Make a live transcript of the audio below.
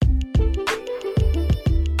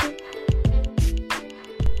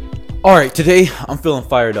All right, today I'm feeling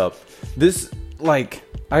fired up.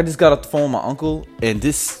 I just got off the phone with my uncle, and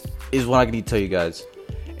this is what I need to tell you guys.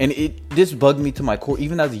 And this bugged me to my core,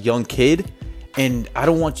 even as a young kid. And I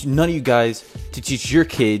don't want none of you guys to teach your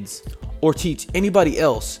kids or teach anybody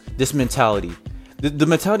else this mentality. The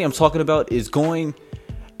mentality I'm talking about is when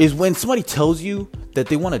somebody tells you that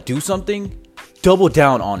they want to do something, double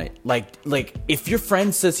down on it. Like if your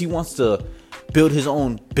friend says he wants to build his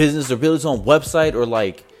own business or build his own website, or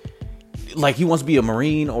like he wants to be a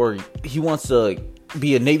Marine or he wants to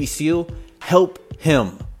be a Navy SEAL, help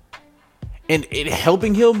him. And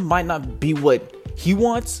helping him might not be what he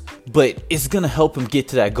wants, but it's gonna help him get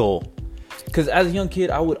to that goal. Because as a young kid,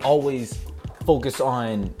 I would always focus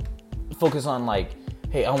on like,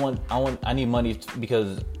 hey, I need money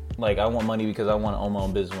because I want money because I want to own my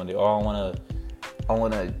own business one day, or I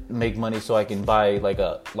want to make money so I can buy like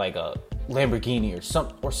a Lamborghini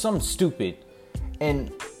or some stupid,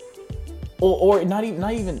 and or not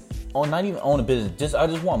even own a business. I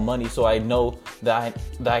just want money so I know that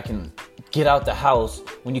I can get out the house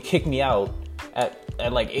when you kick me out at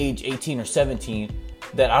like age 18 or 17,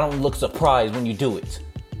 that I don't look surprised when you do it.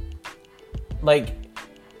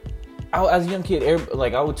 As a young kid,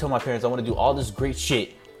 I would tell my parents I want to do all this great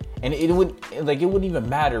shit, and it wouldn't even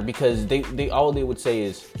matter, because they all they would say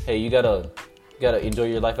is, hey, you gotta enjoy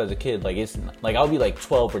your life as a kid. I'll be like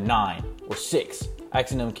 12 or 9 or 6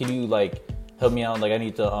 asking them, can you help me out? I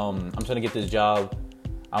need to I'm trying to get this job.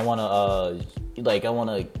 I just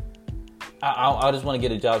want to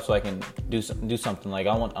get a job so I can do something. I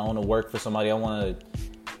want to work for somebody. I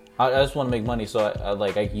just want to make money so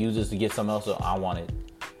I can use this to get something else that I wanted.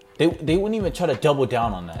 They wouldn't even try to double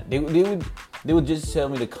down on that. They would just tell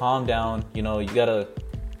me to calm down. You gotta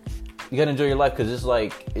enjoy your life, because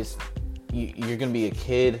you're gonna be a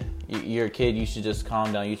kid. You're a kid. You should just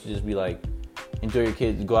calm down. You should just be enjoy your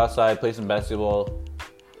kids. Go outside, play some basketball,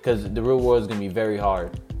 because the real world is gonna be very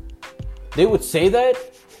hard. They would say that,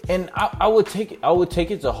 and I would take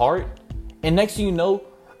it to heart. And next thing you know,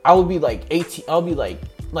 I would be 18. I'll be like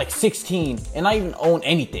 16, and I even own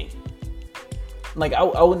anything. I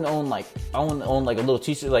wouldn't own a little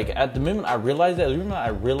t-shirt. At the moment I realized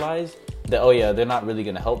that, oh yeah, they're not really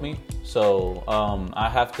gonna help me. So I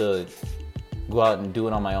have to go out and do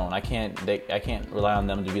it on my own. I can't rely on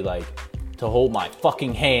them to be to hold my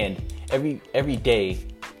fucking hand every day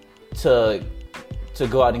to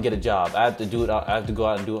go out and get a job. I have to do it. I have to go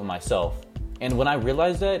out and do it myself. And when I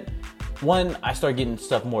realized that, one, I started getting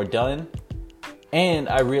stuff more done, and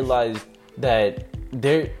I realized that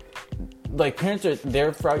parents are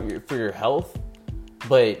there for your health,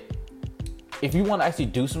 but if you want to actually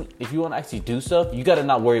do stuff, you got to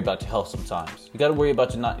not worry about your health sometimes. You got to worry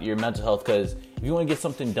about your mental health, because if you want to get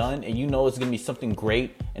something done and you know it's going to be something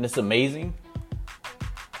great and it's amazing,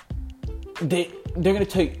 they're going to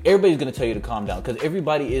tell you, everybody's going to tell you to calm down, because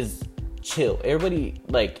everybody is chill. Everybody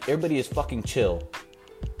is fucking chill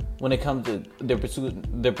when it comes to their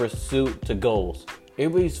pursuit to goals.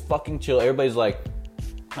 Everybody's fucking chill. Everybody's I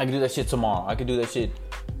can do that shit tomorrow. I can do that shit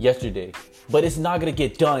yesterday. But it's not going to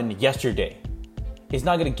get done yesterday. It's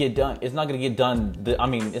not going to get done. It's not going to get done.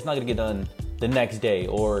 It's not going to get done the next day,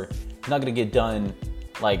 or it's not going to get done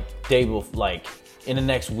in the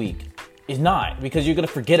next week. It's not, because you're going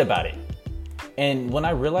to forget about it. And when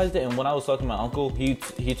I realized it, and when I was talking to my uncle, he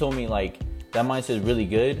told me that mindset is really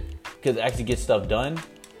good, because it actually gets stuff done.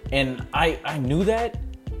 And I knew that,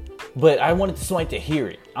 but I wanted somebody to hear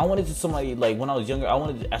it. I wanted somebody, when I was younger,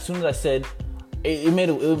 as soon as I said,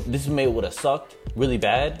 this would have sucked really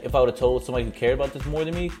bad if I would have told somebody who cared about this more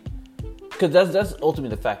than me. Because that's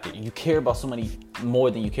ultimately the factor. You care about somebody more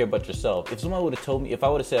than you care about yourself. If somebody would have told me, if I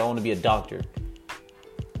would have said I want to be a doctor,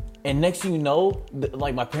 and next thing you know,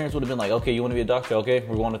 my parents would have been okay, you want to be a doctor? Okay,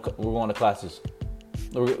 we're going to classes.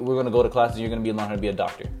 We're going to go to classes. You're going to learn how to be a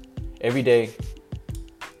doctor. Every day,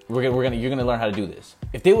 you're going to learn how to do this.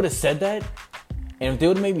 If they would have said that, and if they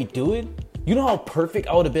would have made me do it, you know how perfect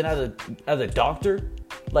I would have been as a doctor?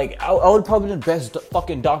 I would probably be the best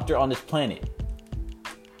fucking doctor on this planet.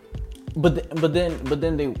 But then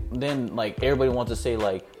everybody wants to say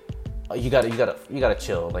you gotta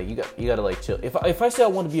chill. You gotta chill. If I say I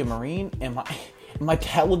want to be a Marine, and my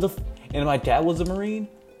dad was a Marine,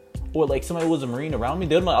 or somebody was a Marine around me,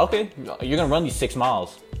 they'd be okay, you're gonna run these 6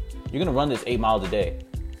 miles. You're gonna run this 8 miles a day.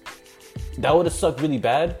 That would have sucked really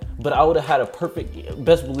bad, but I would have had a perfect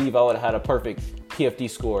PFD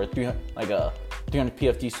score, 300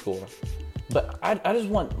 PFD score. But I just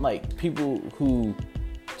want people who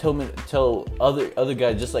tell other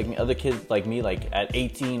guys just like me, other kids like me, at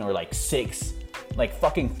 18 or 6,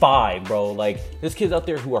 fucking 5, bro. There's kids out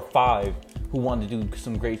there who are 5 who want to do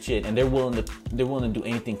some great shit, and they're willing to do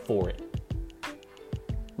anything for it.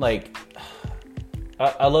 Like,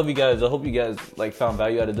 I love you guys. I hope you guys like found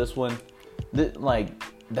value out of this one.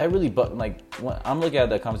 That really, but like, when I'm looking at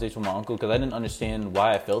that conversation with my uncle, because I didn't understand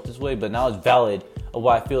why I felt this way, but now it's valid of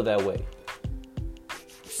why I feel that way.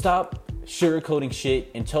 Stop sugarcoating shit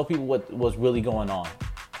and tell people what was really going on.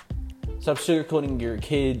 Stop sugarcoating your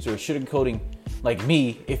kids or sugarcoating, like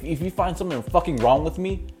me. If you find something fucking wrong with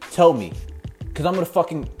me, tell me. Because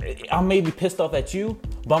I may be pissed off at you,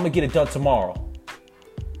 but I'm gonna get it done tomorrow.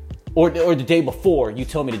 Or the day before you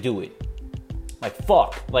tell me to do it. Like,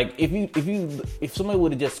 fuck. Like, if somebody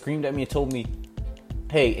would have just screamed at me and told me,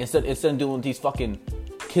 hey, instead of doing these fucking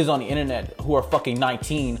kids on the internet who are fucking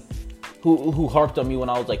 19, who harped on me when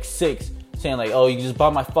I was like 6, saying like, oh, you just buy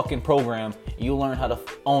my fucking program and you'll learn how to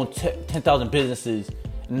own 10,000 businesses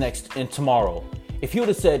tomorrow. If you would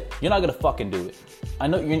have said, you're not gonna fucking do it. I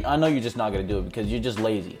know you're just not gonna do it because you're just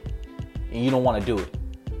lazy and you don't want to do it.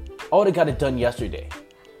 I would have got it done yesterday.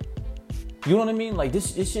 You know what I mean? Like,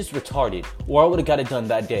 this is just retarded. Or I would have got it done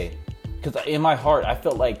that day. Because in my heart, I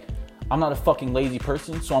felt like I'm not a fucking lazy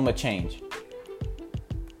person, so I'm gonna change.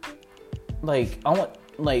 Like, I'm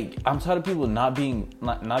tired of people not being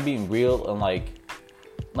real and like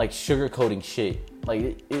sugarcoating shit.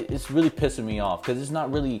 Like, it's really pissing me off because it's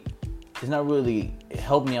not really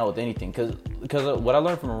helping me out with anything. Because what I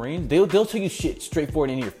learned from Marines, they'll tell you shit straightforward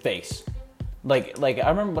in your face. Like I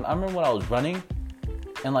remember when I was running,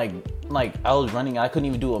 and like I was running, I couldn't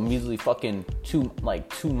even do a measly fucking 2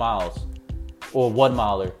 miles or 1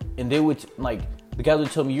 miler, and they would the guys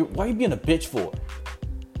would tell me, why are you being a bitch for?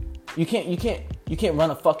 You can't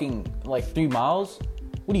run a fucking 3 miles.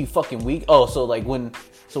 What are you, fucking weak? Oh, so when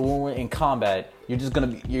we're in combat, you're just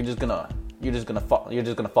gonna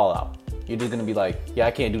fall out. You're just gonna be like, yeah,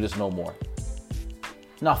 I can't do this no more.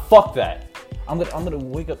 Nah, fuck that. I'm gonna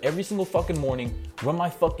wake up every single fucking morning, run a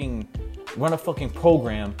fucking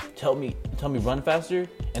program, tell me run faster,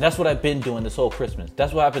 and that's what I've been doing this whole Christmas.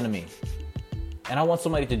 That's what happened to me. And I want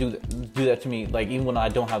somebody to do that to me, like, even when I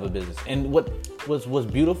don't have a business. And what's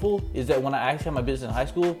beautiful is that when I actually had my business in high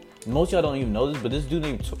school, most of y'all don't even know this, but this dude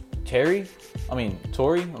named Tory,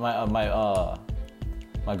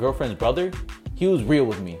 my girlfriend's brother, he was real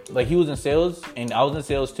with me. Like, he was in sales and I was in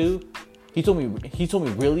sales too. He told me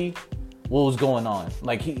really what was going on.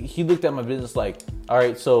 Like, he looked at my business like, all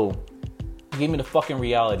right, so he gave me the fucking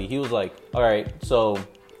reality. He was like, all right, so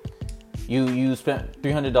you spent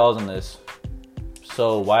 $300 on this.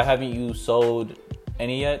 So why haven't you sold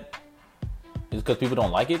any yet? Is it because people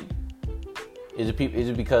don't like it? Is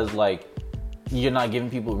it because like you're not giving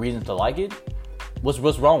people reasons to like it? What's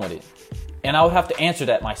wrong with it? And I would have to answer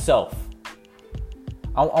that myself.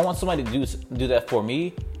 I want somebody to do that for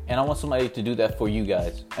me, and I want somebody to do that for you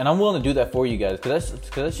guys. And I'm willing to do that for you guys because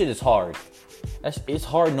that shit is hard. It's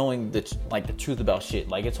hard knowing the truth about shit.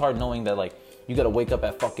 Like, it's hard knowing that like you gotta wake up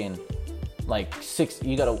at fucking 6.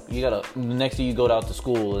 You gotta the next day you go out to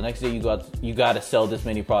school. The next day you gotta sell this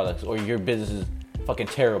many products, or your business is fucking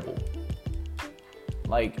terrible.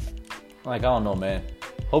 Like I don't know, man.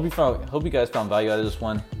 Hope you guys found value out of this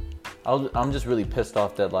one. I'm just really pissed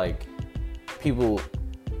off that people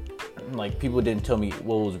didn't tell me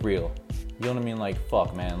what was real. You know what I mean? Like,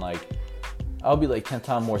 fuck, man. Like, I'll be 10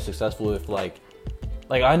 times more successful if I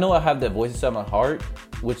know I have that voice inside my heart,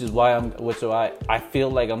 which is why I feel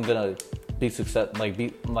like I'm gonna be success.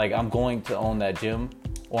 I'm going to own that gym,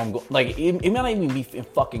 or it might not even be in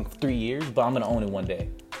fucking 3 years, but I'm gonna own it one day.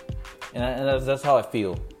 And that's how I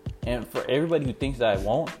feel. And for everybody who thinks that I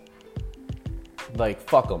won't,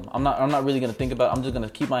 fuck them. I'm not really gonna think about it. I'm just gonna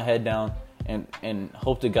keep my head down and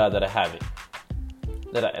hope to God that I have it.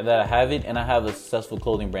 That I have it, and I have a successful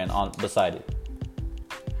clothing brand beside it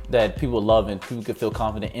that people love and people can feel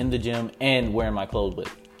confident in the gym and wearing my clothes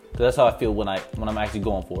with. Because that's how I feel when I'm actually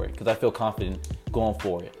going for it. Because I feel confident going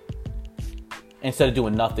for it instead of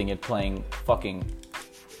doing nothing and playing fucking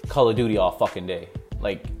Call of Duty all fucking day.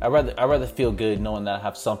 I'd rather feel good knowing that I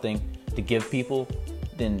have something to give people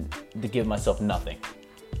than to give myself nothing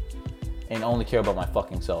and only care about my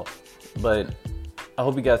fucking self. But I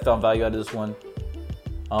hope you guys found value out of this one.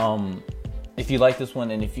 If you like this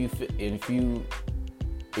one, and if you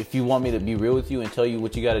want me to be real with you and tell you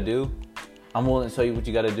what you got to do, I'm willing to tell you what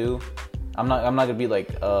you got to do. I'm not gonna be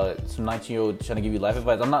like some 19-year-old trying to give you life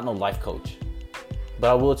advice. I'm not no life coach, but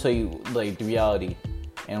I will tell you the reality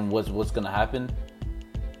and what's gonna happen.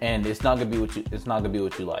 And it's not gonna be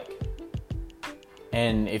what you like.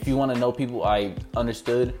 And if you want to know people I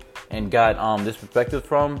understood and got this perspective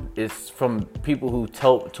from, it's from people who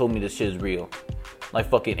told me this shit is real. Like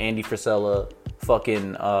fucking Andy Frisella,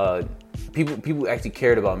 fucking People actually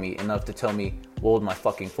cared about me enough to tell me what was my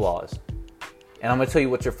fucking flaws. And I'm gonna tell you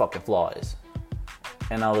what your fucking flaw is.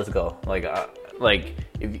 And now let's go. Like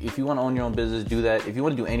if you want to own your own business, do that. If you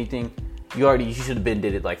want to do anything, you should have been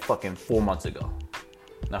did it like fucking 4 months ago.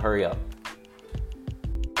 Now hurry up.